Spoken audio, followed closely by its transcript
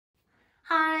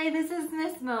Hi, this is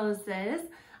Miss Moses.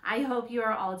 I hope you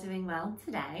are all doing well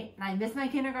today, and I miss my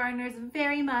kindergartners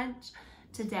very much.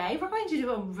 Today, we're going to do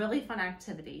a really fun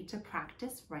activity to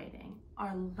practice writing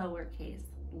our lowercase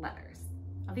letters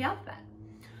of the alphabet.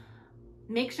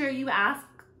 Make sure you ask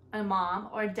a mom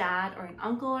or dad or an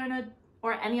uncle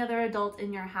or any other adult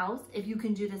in your house if you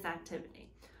can do this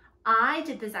activity. I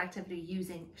did this activity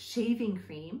using shaving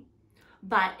cream,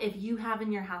 but if you have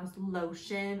in your house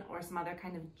lotion or some other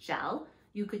kind of gel,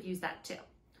 you could use that too.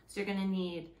 So you're gonna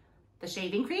need the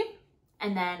shaving cream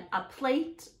and then a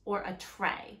plate or a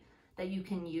tray that you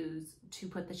can use to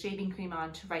put the shaving cream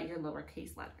on to write your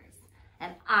lowercase letters.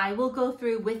 And I will go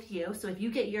through with you. So if you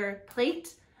get your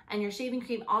plate and your shaving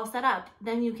cream all set up,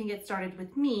 then you can get started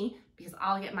with me because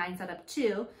I'll get mine set up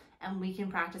too, and we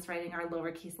can practice writing our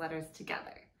lowercase letters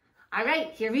together. All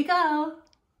right, here we go.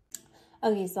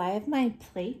 Okay, so I have my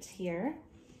plate here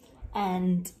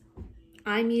and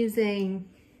I'm using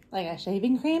like a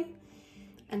shaving cream.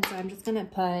 And so I'm just gonna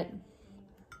put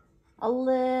a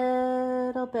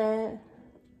little bit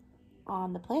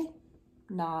on the plate,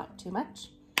 not too much.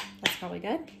 That's probably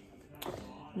good.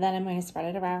 Then I'm going to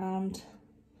spread it around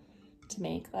to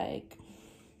make like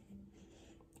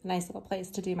a nice little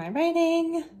place to do my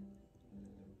writing.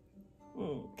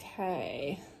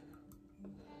 Okay.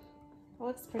 That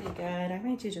looks pretty good. I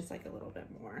might do just like a little bit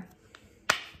more.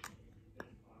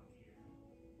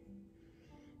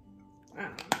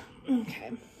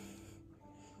 Okay.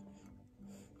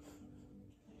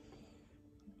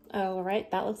 All right,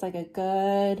 that looks like a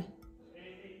good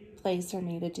place for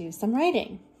me to do some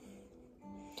writing.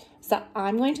 So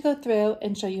I'm going to go through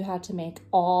and show you how to make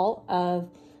all of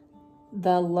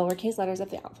the lowercase letters of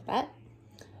the alphabet.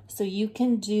 So you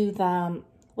can do them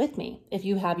with me if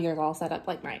you have yours all set up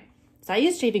like mine. So I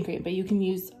use shaving cream, but you can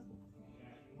use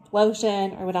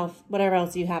lotion or whatever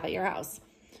else you have at your house.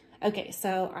 Okay,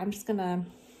 so I'm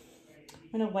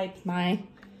gonna wipe my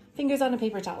fingers on a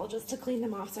paper towel just to clean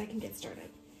them off so I can get started.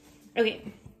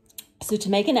 Okay, so to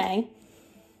make an A,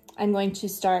 I'm going to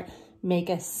start, make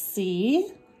a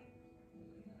C,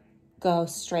 go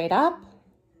straight up,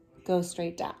 go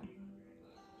straight down.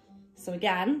 So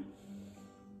again,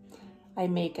 I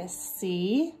make a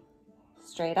C,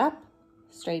 straight up,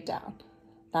 straight down.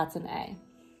 That's an A.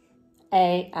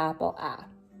 A, apple, A.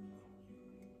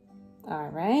 All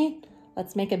right,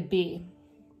 let's make a B.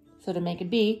 So to make a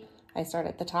B, I start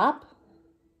at the top,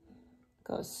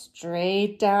 go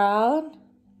straight down,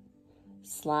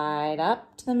 slide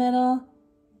up to the middle,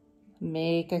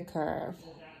 make a curve.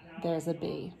 There's a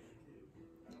B.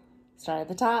 Start at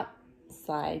the top,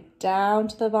 slide down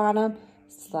to the bottom,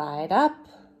 slide up,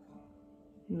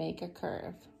 make a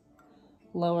curve.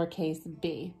 Lowercase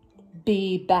b.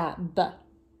 B, bat, b. All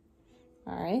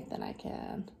right, then I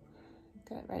can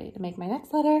get ready to make my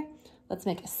next letter. Let's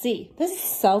make a C. This is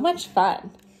so much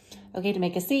fun. Okay, to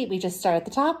make a C, we just start at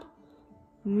the top,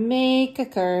 make a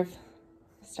curve,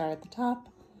 start at the top,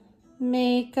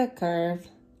 make a curve,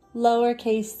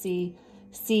 lowercase c,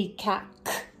 C, cat,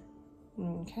 k.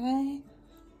 Okay.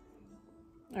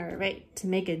 All right, to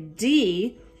make a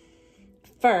D,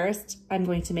 first I'm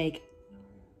going to make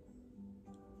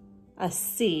a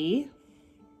C,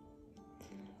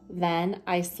 then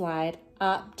I slide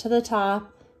up to the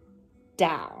top,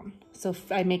 down. So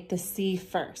I make the C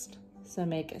first. So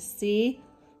make a C,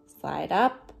 slide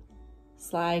up,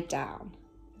 slide down,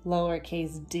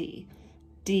 lowercase d,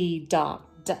 D, dog,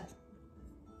 d.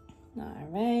 All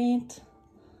right,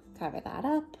 cover that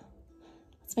up.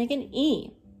 Let's make an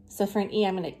E. So for an E,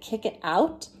 I'm gonna kick it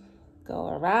out, go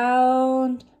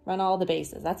around, run all the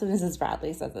bases. That's what Mrs.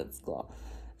 Bradley says at school.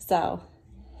 So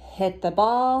hit the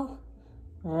ball,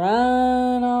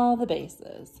 run all the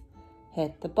bases.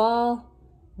 Hit the ball,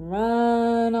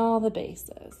 run all the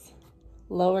bases.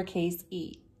 Lowercase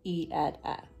e, E, ed,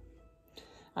 e.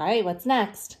 All right, what's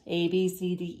next? A, B,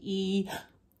 C, D, E,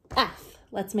 F.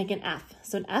 Let's make an F.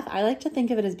 So an F, I like to think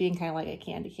of it as being kind of like a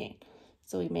candy cane.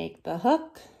 So we make the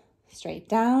hook, straight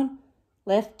down,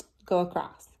 lift, go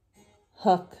across.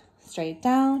 Hook, straight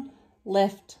down,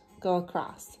 lift, go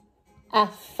across.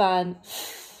 F, fun.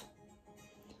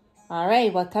 All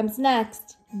right, what comes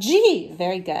next? G,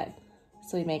 very good.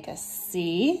 So we make a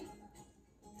C,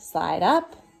 slide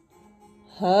up,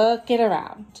 hook it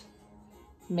around.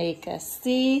 Make a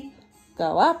C,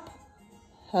 go up,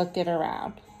 hook it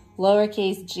around.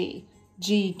 Lowercase g,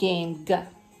 G, game, g.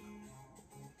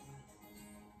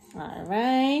 All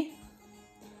right.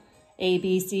 A,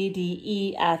 B, C, D,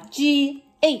 E, F, G,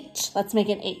 H. Let's make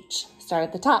an H. Start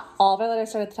at the top. All of our letters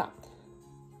start at the top.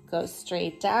 Go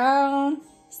straight down,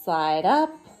 slide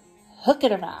up, hook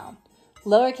it around.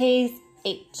 Lowercase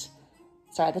h.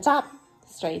 Start at the top,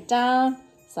 straight down,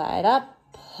 slide up,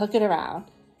 hook it around.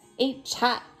 H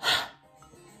hat.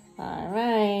 All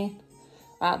right.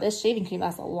 Wow, this shaving cream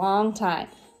lasts a long time.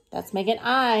 Let's make an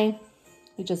I.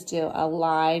 We just do a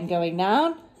line going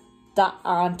down, dot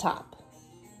on top.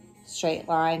 Straight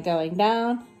line going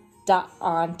down, dot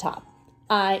on top.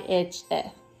 I, H,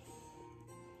 I.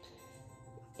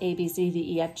 A, B, C,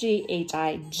 D, E, F, G, H,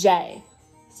 I, J.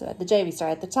 So at the J, we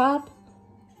start at the top,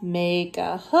 make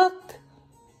a hook,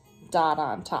 dot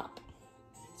on top.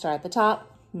 Start at the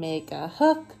top, make a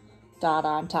hook, dot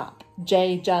on top.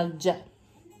 J, J, J.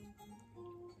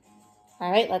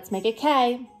 All right, let's make a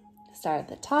K. Start at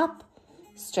the top,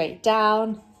 straight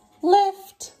down,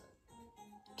 lift,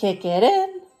 kick it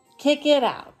in, kick it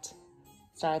out.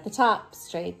 Start at the top,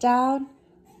 straight down,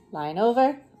 line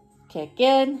over, kick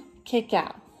in, kick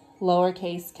out.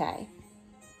 Lowercase k.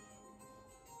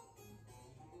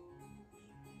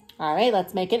 All right,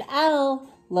 let's make an L.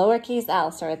 Lowercase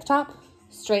l. Start at the top,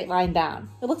 straight line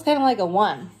down. It looks kind of like a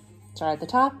 1. Start at the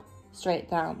top, straight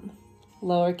down.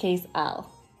 Lowercase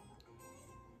l.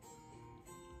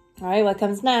 All right, what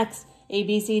comes next? A,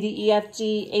 B, C, D, E, F,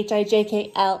 G, H, I, J,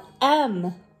 K, L,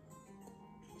 M.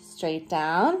 Straight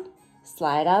down,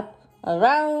 slide up,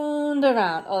 around,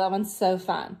 around. Oh, that one's so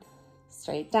fun.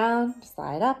 Straight down,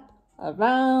 slide up,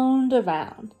 around,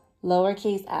 around.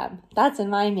 Lowercase m. That's in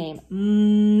my name,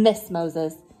 Miss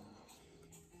Moses.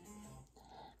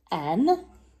 N.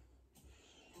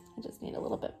 I just need a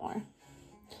little bit more.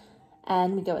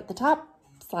 And we go at the top,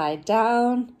 slide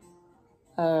down,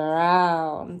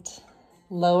 around.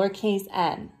 Lowercase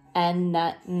n. N,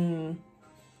 not n.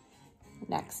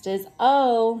 Next is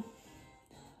O.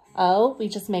 O, we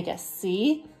just make a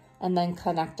C and then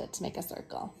connect it to make a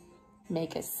circle.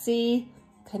 Make a C,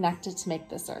 connect it to make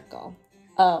the circle.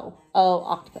 O, O,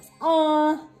 octopus.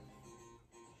 Aw.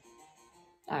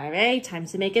 All right, time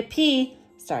to make a P.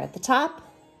 Start at the top,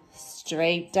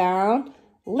 straight down,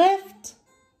 lift,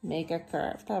 make a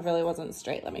curve. That really wasn't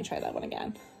straight. Let me try that one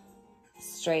again.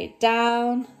 Straight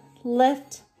down,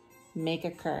 lift, make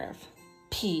a curve.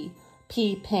 P,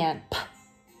 P, pan, P.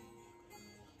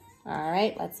 All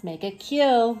right, let's make a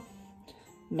Q.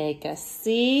 Make a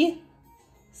C,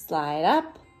 slide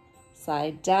up,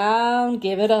 slide down,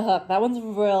 give it a hook. That one's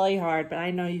really hard, but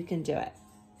I know you can do it.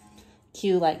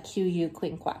 Q like Q-U,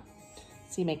 quinqua.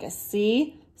 So you make a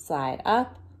C, slide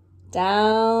up,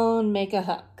 down, make a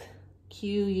hook.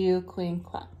 Q-U,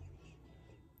 quinqua.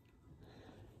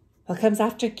 What comes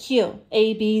after Q?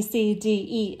 A, B, C, D,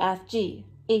 E, F, G,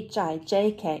 H, I,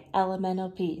 J, K, L, M, N, O,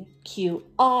 P, Q,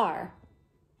 R.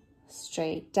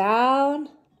 Straight down,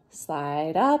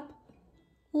 slide up,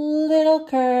 little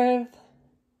curve.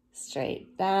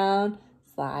 Straight down,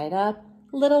 slide up,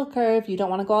 little curve. You don't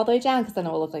want to go all the way down because then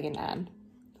it will look like an N.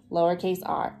 Lowercase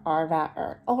r, r, va,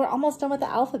 er. Oh, we're almost done with the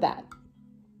alphabet.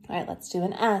 All right, let's do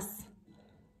an S.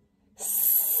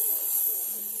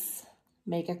 S.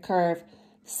 Make a curve.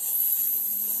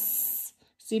 S.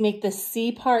 So you make the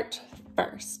C part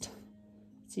first.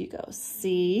 So you go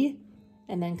C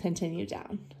and then continue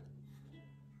down.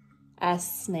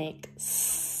 S, make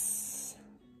S.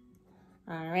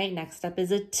 All right, next up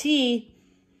is a T.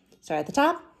 Start at the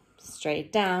top,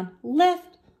 straight down,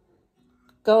 lift,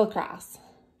 go across.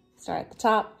 Start at the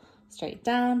top, straight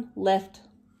down, lift,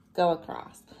 go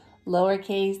across.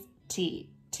 Lowercase t,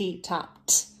 t top,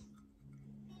 t.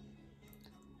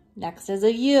 Next is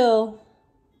a U.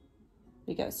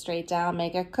 We go straight down,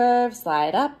 make a curve,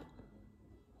 slide up,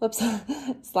 whoops,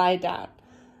 slide down.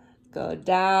 Go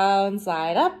down,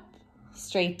 slide up,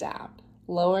 straight down.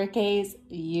 Lowercase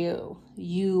u,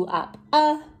 u up,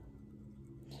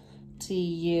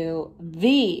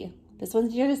 T-U-V. This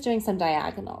one, you're just doing some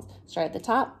diagonals. Start at the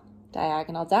top,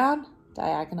 diagonal down,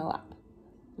 diagonal up.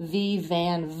 V,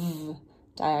 van, v.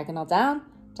 Diagonal down,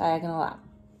 diagonal up.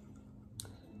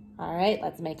 All right,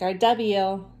 let's make our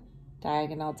W.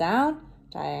 Diagonal down,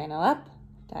 diagonal up,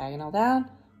 diagonal down,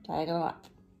 diagonal up.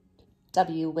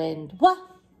 W, wind, wah.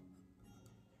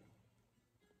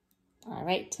 All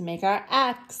right, to make our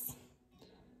X,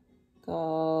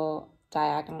 go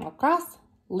diagonal across,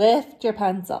 lift your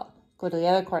pencil, go to the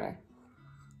other corner,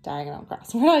 diagonal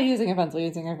across. We're not using a pencil, we're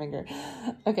using our finger.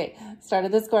 Okay, start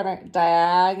at this corner,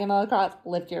 diagonal across,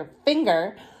 lift your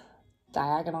finger,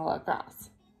 diagonal across.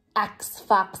 X,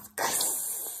 fox,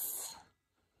 X.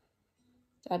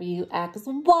 W, X,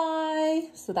 Y.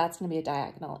 So that's gonna be a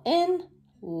diagonal in,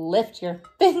 lift your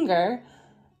finger,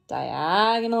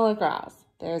 diagonal across.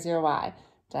 There's your Y.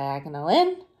 Diagonal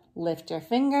in, lift your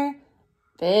finger,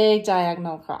 big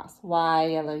diagonal across. Y,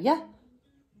 yellow, yeah.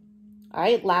 All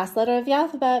right, last letter of the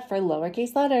alphabet for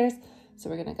lowercase letters. So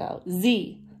we're gonna go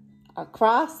Z,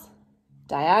 across,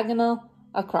 diagonal,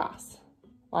 across.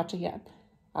 Watch again.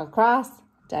 Across,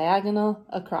 diagonal,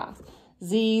 across.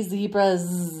 Z, zebra,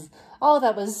 Z. Oh,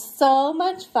 that was so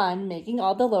much fun making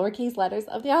all the lowercase letters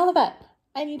of the alphabet.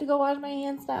 I need to go wash my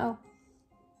hands now.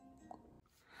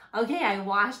 Okay, I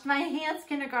washed my hands,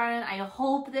 kindergarten. I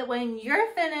hope that when you're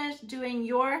finished doing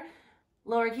your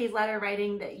lowercase letter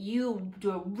writing that you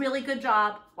do a really good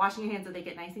job washing your hands so they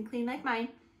get nice and clean like mine.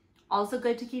 Also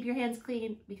good to keep your hands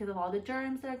clean because of all the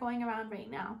germs that are going around right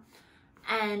now.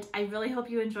 And I really hope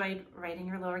you enjoyed writing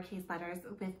your lowercase letters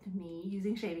with me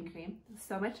using shaving cream. It was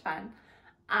so much fun.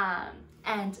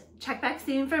 And check back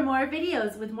soon for more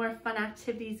videos with more fun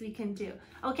activities we can do.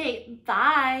 Okay,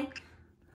 bye.